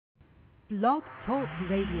Blog Talk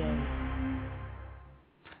Radio.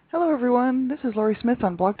 Hello everyone, this is Laurie Smith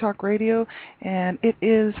on Blog Talk Radio, and it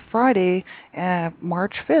is Friday,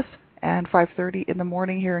 March 5th, and 5:30 in the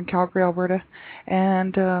morning here in Calgary, Alberta,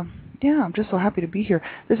 and I'm just so happy to be here.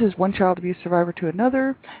 This is One Child Abuse Survivor to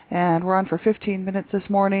Another, and we're on for 15 minutes this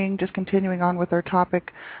morning, just continuing on with our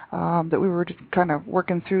topic that we were just kind of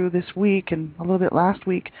working through this week and a little bit last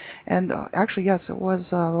week, and actually, yes, it was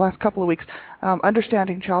the last couple of weeks,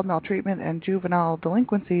 Understanding Child Maltreatment and Juvenile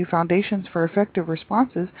Delinquency, Foundations for Effective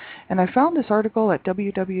Responses, and I found this article at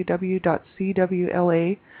www.cwla.org,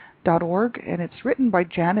 and it's written by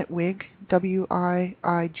Janet Wigg,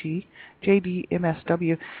 W-I-I-G,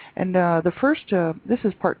 J-D-M-S-W, and this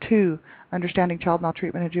is part 2, Understanding Child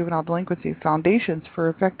Maltreatment and Juvenile Delinquency, Foundations for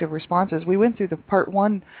Effective Responses. We went through the part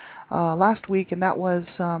 1 last week, and that was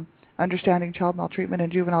Understanding Child Maltreatment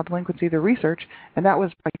and Juvenile Delinquency, the research, and that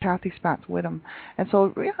was by Kathy Spatz-Whittam. And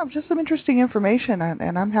so, just some interesting information,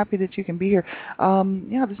 and I'm happy that you can be here.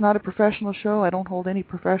 This is not a professional show. I don't hold any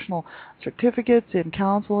professional certificates in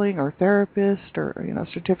counseling or therapist or,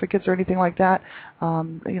 certificates or anything like that. I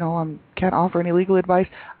can't offer any legal advice.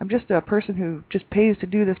 I'm just a person who just pays to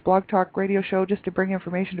do this Blog Talk Radio show just to bring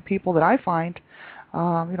information to people that I find.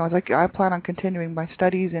 I plan on continuing my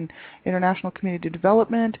studies in international community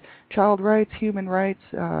development, child rights, human rights,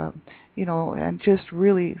 and just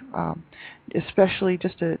really, especially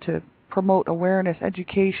just to promote awareness,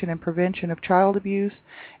 education, and prevention of child abuse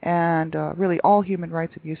and really all human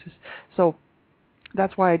rights abuses. So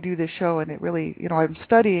that's why I do this show, and it really, I'm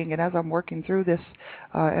studying, and as I'm working through this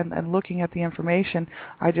and looking at the information,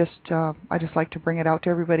 I just like to bring it out to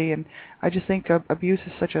everybody, and I just think abuse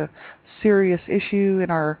is such a serious issue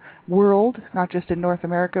in our world, not just in North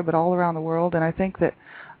America, but all around the world, and I think that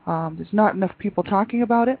there's not enough people talking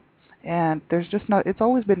about it, and there's just not, it's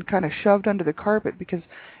always been kind of shoved under the carpet because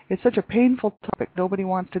it's such a painful topic. Nobody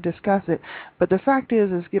wants to discuss it. But the fact is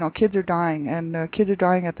kids are dying, and kids are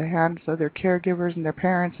dying at the hands of their caregivers and their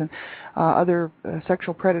parents and other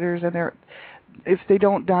sexual predators. And if they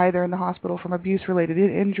don't die, they're in the hospital from abuse-related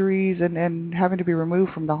injuries and having to be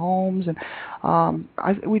removed from the homes. And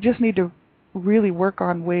we just need to really work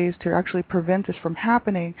on ways to actually prevent this from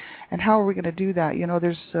happening. And how are we going to do that?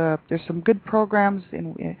 There's some good programs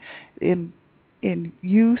in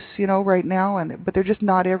use, right now, but they're just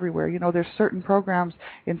not everywhere. There's certain programs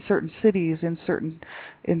in certain cities, in certain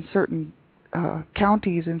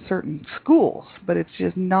counties, in certain schools, but it's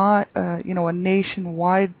just not, a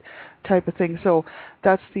nationwide type of thing. So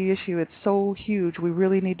that's the issue. It's so huge. We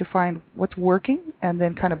really need to find what's working and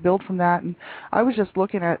then kind of build from that. And I was just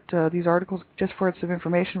looking at these articles just for some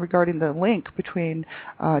information regarding the link between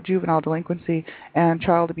juvenile delinquency and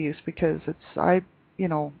child abuse, because I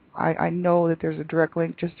know that there's a direct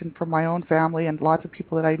link just from my own family and lots of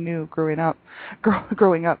people that I knew growing up.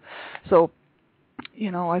 So,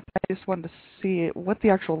 I just wanted to see what the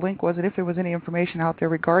actual link was and if there was any information out there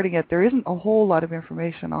regarding it. There isn't a whole lot of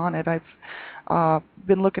information on it. I've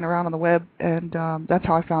been looking around on the web, and that's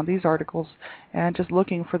how I found these articles, and just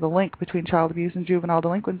looking for the link between child abuse and juvenile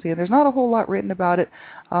delinquency. And there's not a whole lot written about it.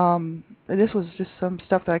 This was just some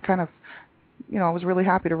stuff that I kind of I was really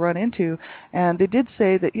happy to run into, and they did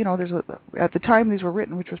say that at the time these were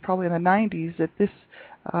written, which was probably in the 90s, that this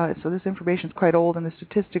information is quite old, and the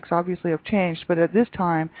statistics obviously have changed. But at this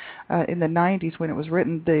time, in the 90s when it was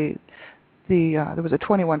written, there was a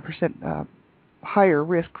 21% higher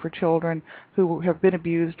risk for children who have been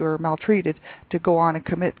abused or maltreated to go on and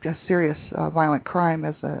commit a serious violent crime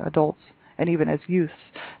as adults and even as youths.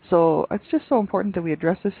 So it's just so important that we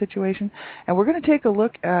address this situation, and we're going to take a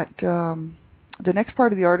look at the next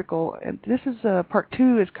part of the article, and this is part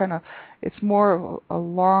 2. It's more of a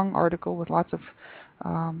long article with lots of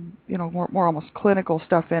more almost clinical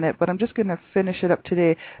stuff in it, but I'm just going to finish it up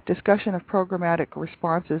today. Discussion of programmatic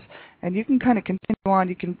responses, and you can kind of continue on.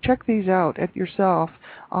 You can check these out at yourself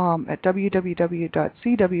at www.cwla.org,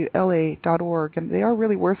 and they are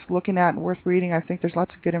really worth looking at and worth reading. I think there's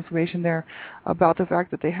lots of good information there about the fact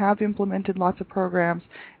that they have implemented lots of programs,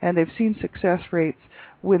 and they've seen success rates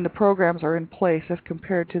when the programs are in place as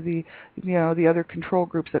compared to the other control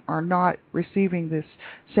groups that are not receiving this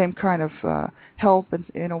same kind of help and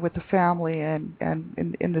with the family and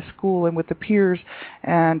in the school and with the peers,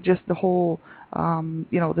 and just the whole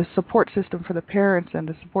the support system for the parents and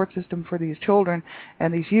the support system for these children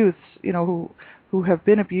and these youths who have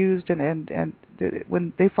been abused, and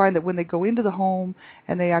when they find that when they go into the home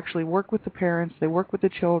and they actually work with the parents, they work with the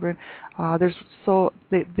children,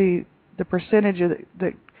 the percentage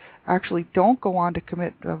that actually don't go on to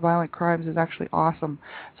commit violent crimes is actually awesome.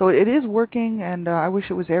 So it is working, and I wish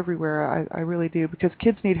it was everywhere. I really do, because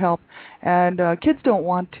kids need help, and kids don't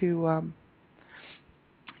want to.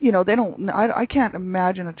 They don't. I can't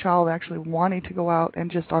imagine a child actually wanting to go out and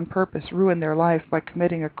just on purpose ruin their life by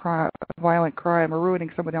committing a violent crime or ruining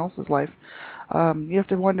someone else's life. You have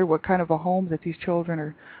to wonder what kind of a home that these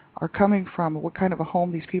children are coming from, what kind of a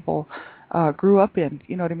home these people grew up in.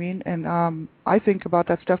 You know what I mean? And I think about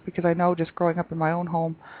that stuff because I know, just growing up in my own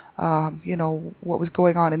home, what was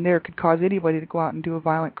going on in there could cause anybody to go out and do a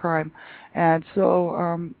violent crime. And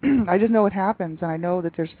so I just know it happens, and I know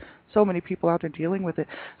that there's so many people out there dealing with it.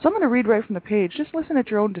 So I'm going to read right from the page. Just listen at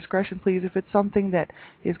your own discretion, please. If it's something that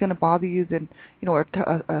is going to bother you, then,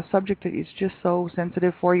 a subject that is just so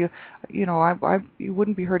sensitive for you, you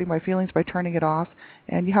wouldn't be hurting my feelings by turning it off.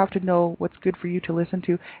 And you have to know what's good for you to listen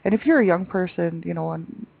to. And if you're a young person,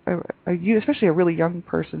 especially a really young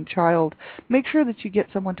person, child, make sure that you get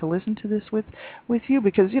someone to listen to this with you,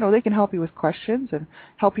 because, they can help you with questions and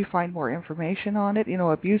help you find more information on it.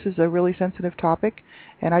 Abuse is a really sensitive topic,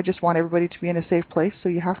 and I just want everybody to be in a safe place, so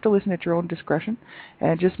you have to listen at your own discretion,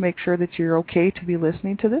 and just make sure that you're okay to be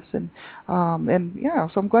listening to this. So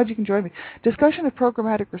I'm glad you can join me. Discussion of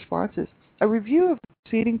programmatic responses. A review of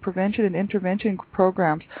preceding prevention and intervention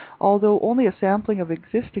programs, although only a sampling of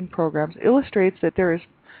existing programs, illustrates that there is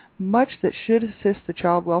much that should assist the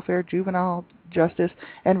child welfare, juvenile justice,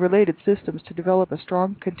 and related systems to develop a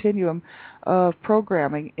strong continuum of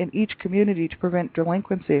programming in each community to prevent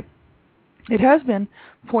delinquency. It has been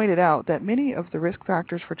pointed out that many of the risk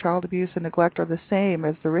factors for child abuse and neglect are the same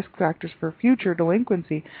as the risk factors for future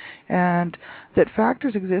delinquency, and that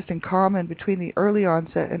factors exist in common between the early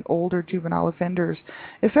onset and older juvenile offenders.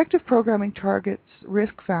 Effective programming targets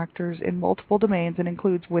risk factors in multiple domains and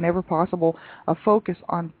includes, whenever possible, a focus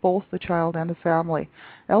on both the child and the family.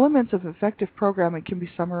 Elements of effective programming can be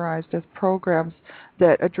summarized as programs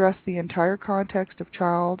that address the entire context of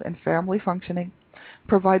child and family functioning,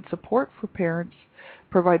 provide support for parents,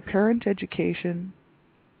 provide parent education,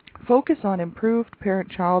 focus on improved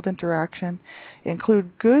parent-child interaction,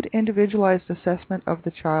 include good individualized assessment of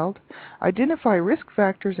the child, identify risk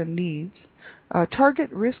factors and needs, target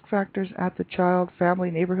risk factors at the child,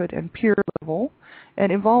 family, neighborhood, and peer level,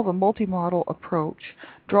 and involve a multi-model approach,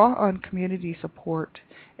 draw on community support,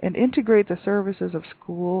 and integrate the services of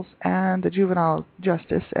schools and the juvenile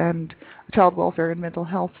justice and child welfare and mental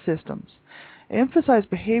health systems. Emphasize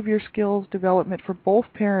behavior skills development for both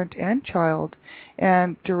parent and child,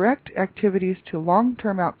 and direct activities to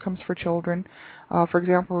long-term outcomes for children. For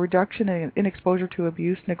example, reduction in exposure to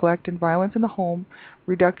abuse, neglect, and violence in the home,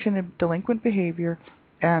 reduction in delinquent behavior,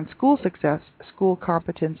 and school success, school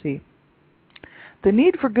competency. The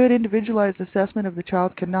need for good individualized assessment of the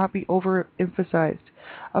child cannot be overemphasized.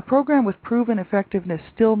 A program with proven effectiveness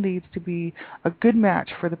still needs to be a good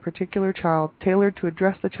match for the particular child, tailored to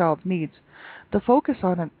address the child's needs. The focus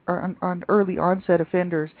on early onset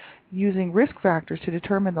offenders, using risk factors to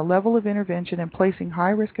determine the level of intervention and placing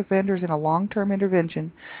high-risk offenders in a long-term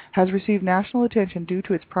intervention, has received national attention due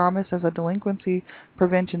to its promise as a delinquency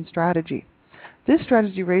prevention strategy. This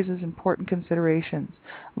strategy raises important considerations.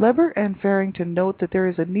 Leber and Farrington note that there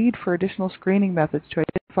is a need for additional screening methods to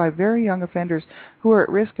identify very young offenders who are at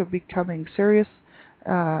risk of becoming serious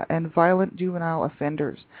and violent juvenile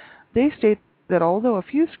offenders. They state that although a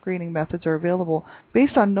few screening methods are available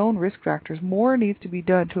based on known risk factors, more needs to be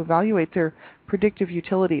done to evaluate their predictive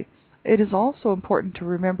utility. It is also important to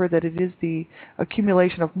remember that it is the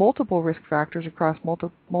accumulation of multiple risk factors across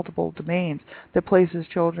multiple domains that places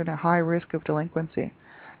children at high risk of delinquency,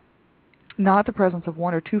 not the presence of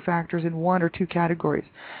one or two factors in one or two categories.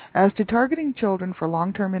 As to targeting children for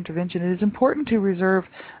long-term intervention, it is important to reserve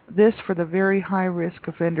this for the very high-risk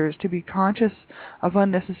offenders, to be conscious of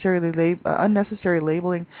unnecessary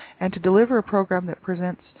labeling, and to deliver a program that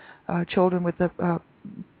presents children with a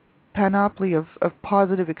panoply of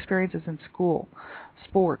positive experiences in school,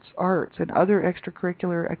 sports, arts, and other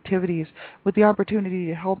extracurricular activities, with the opportunity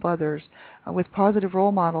to help others, with positive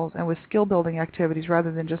role models and with skill-building activities,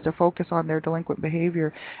 rather than just a focus on their delinquent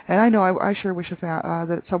behavior. And I know I sure wish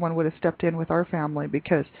that someone would have stepped in with our family,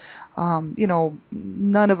 because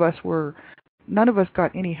none of us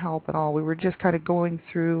got any help at all. We were just kind of going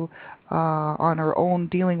through on our own,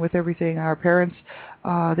 dealing with everything. Our parents,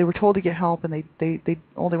 they were told to get help, and they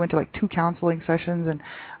only went to like 2 counseling sessions, and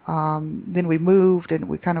then we moved, and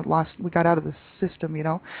we got out of the system,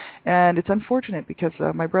 And it's unfortunate, because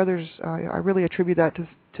my brothers, I really attribute that to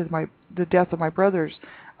the death of my brothers.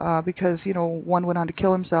 because, one went on to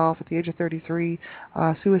kill himself at the age of 33,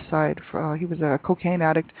 suicide. He was a cocaine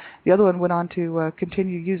addict. The other one went on to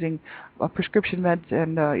continue using prescription meds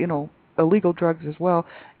and, illegal drugs as well,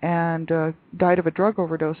 and died of a drug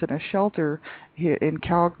overdose in a shelter in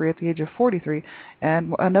Calgary at the age of 43.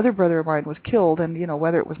 And another brother of mine was killed, and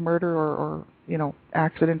whether it was murder or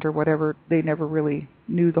accident or whatever, they never really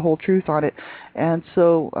knew the whole truth on it. And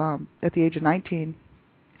so at the age of 19,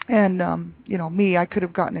 and me, I could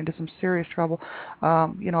have gotten into some serious trouble. I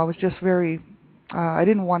was just very I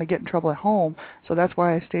didn't want to get in trouble at home, so that's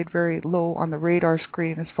why I stayed very low on the radar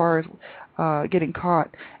screen as far as getting caught.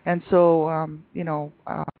 And so,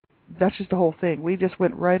 that's just the whole thing. We just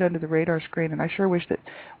went right under the radar screen, and I sure wish that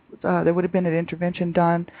there would have been an intervention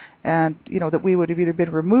done, and, that we would have either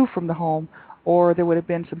been removed from the home, or there would have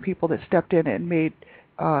been some people that stepped in and made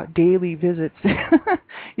daily visits.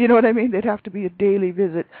 You know what I mean? They'd have to be a daily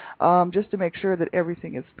visit just to make sure that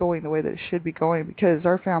everything is going the way that it should be going, because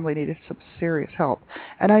our family needed some serious help.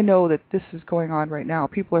 And I know that this is going on right now.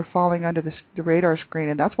 People are falling under the radar screen,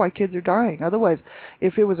 and that's why kids are dying. Otherwise,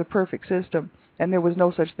 if it was a perfect system and there was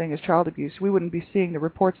no such thing as child abuse, we wouldn't be seeing the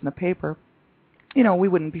reports in the paper. We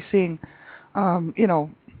wouldn't be seeing,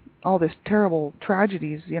 all this terrible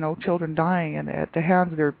tragedies, children dying and at the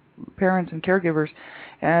hands of their parents and caregivers,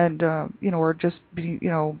 and or just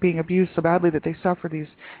being abused so badly that they suffer these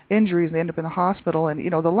injuries and they end up in the hospital.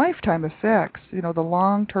 And the lifetime effects, the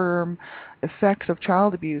long-term effects of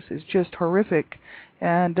child abuse is just horrific.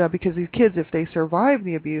 And because these kids, if they survive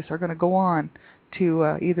the abuse, are going to go on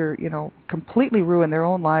to either completely ruin their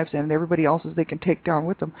own lives and everybody else's they can take down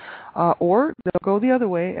with them, or they'll go the other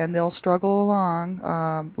way and they'll struggle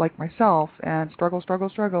along like myself, and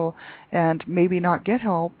struggle, and maybe not get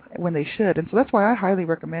help when they should. And so that's why I highly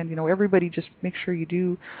recommend everybody just make sure you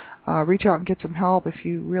do reach out and get some help. If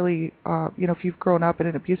you really if you've grown up in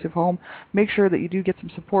an abusive home, make sure that you do get some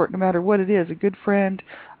support, no matter what it is. A good friend,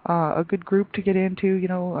 a good group to get into,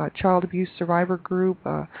 a child abuse survivor group,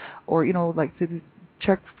 or like to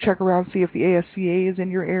check around, see if the ASCA is in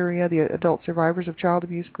your area, the Adult Survivors of Child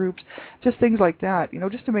Abuse groups, just things like that,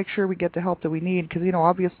 just to make sure we get the help that we need, because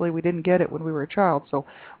obviously we didn't get it when we were a child, so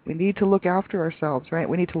we need to look after ourselves, right?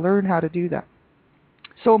 We need to learn how to do that.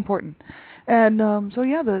 So important. And so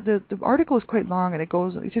yeah, the article is quite long, and it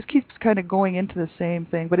just keeps kind of going into the same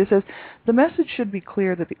thing. But it says the message should be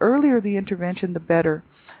clear that the earlier the intervention, the better.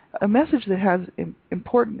 A message that has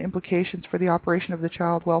important implications for the operation of the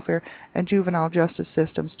child welfare and juvenile justice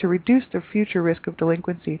systems. To reduce the future risk of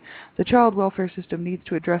delinquency, the child welfare system needs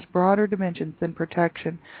to address broader dimensions than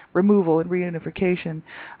protection, removal, and reunification.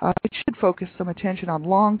 It should focus some attention on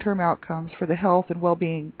long-term outcomes for the health and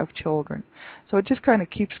well-being of children. So it just kind of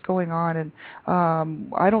keeps going on, and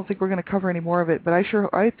I don't think we're going to cover any more of it, but I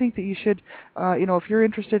think that you should, if you're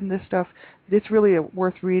interested in this stuff, it's really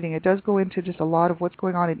worth reading. It does go into just a lot of what's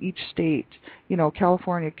going on in each state,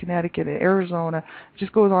 California, Connecticut, Arizona. It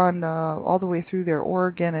just goes on all the way through there,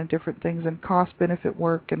 Oregon, and different things, and cost-benefit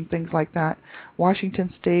work and things like that.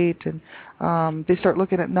 Washington State, and they start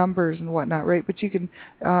looking at numbers and whatnot, right? But you can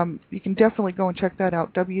definitely go and check that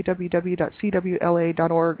out, www.cwla.org,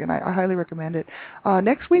 and I highly recommend it.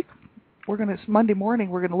 Next week, Monday morning,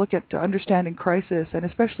 we're going to look at understanding crisis, and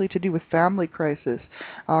especially to do with family crisis.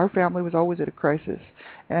 Our family was always at a crisis,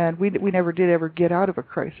 and we never did ever get out of a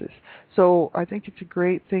crisis. So I think it's a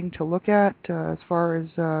great thing to look at as far as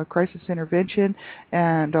crisis intervention,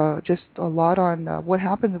 and just a lot on what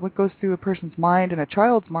happens and what goes through a person's mind and a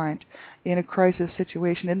child's mind in a crisis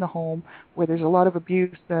situation in the home where there's a lot of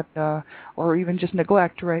abuse that, or even just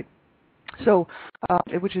neglect, right? So,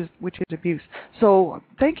 which is abuse. So,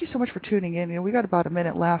 thank you so much for tuning in. We got about a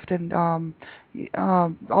minute left, and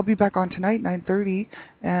I'll be back on tonight, 9:30,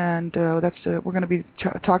 and we're going to be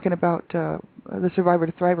talking about the Survivor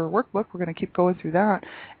to Thriver workbook. We're going to keep going through that,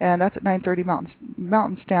 and that's at 9:30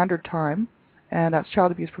 Mountain Standard Time. And that's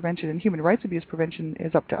child abuse prevention, and human rights abuse prevention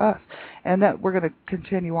is up to us. And that we're going to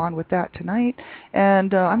continue on with that tonight.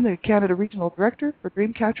 And I'm the Canada Regional Director for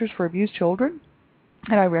Dreamcatchers for Abused Children.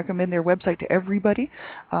 And I recommend their website to everybody,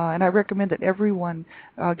 and I recommend that everyone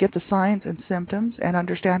get the signs and symptoms and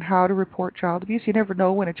understand how to report child abuse. You never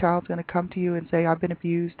know when a child's going to come to you and say, I've been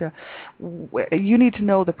abused. You need to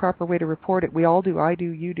know the proper way to report it. We all do. I do.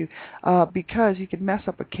 You do. Because you can mess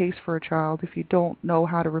up a case for a child if you don't know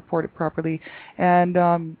how to report it properly.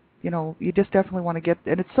 And you just definitely want to get,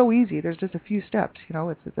 and it's so easy. There's just a few steps.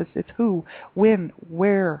 It's who, when,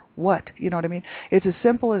 where, what. You know what I mean? It's as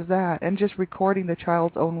simple as that, and just recording the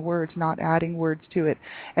child's own words, not adding words to it,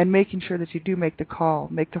 and making sure that you do make the call,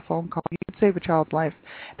 make the phone call. You can save a child's life.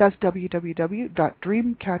 That's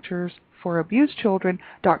www.dreamcatchers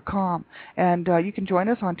abusedchildren.com. And you can join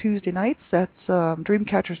us on Tuesday nights. That's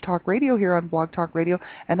Dreamcatchers Talk Radio here on Blog Talk Radio,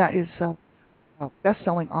 and that is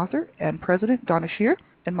best-selling author and president Donna Shear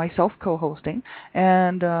and myself co-hosting.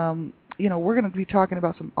 And we're going to be talking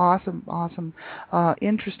about some awesome,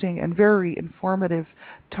 interesting, and very informative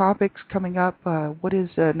topics coming up. What is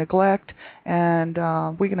neglect? And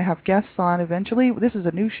we're going to have guests on eventually. This is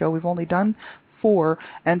a new show. We've only done 4.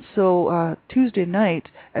 And so Tuesday night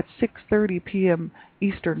at 6:30 p.m.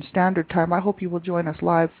 Eastern Standard Time, I hope you will join us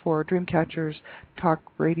live for Dreamcatchers Talk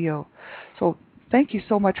Radio. So thank you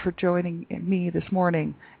so much for joining me this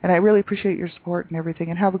morning, and I really appreciate your support and everything.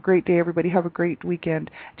 And have a great day, everybody. Have a great weekend.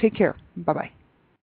 Take care. Bye-bye.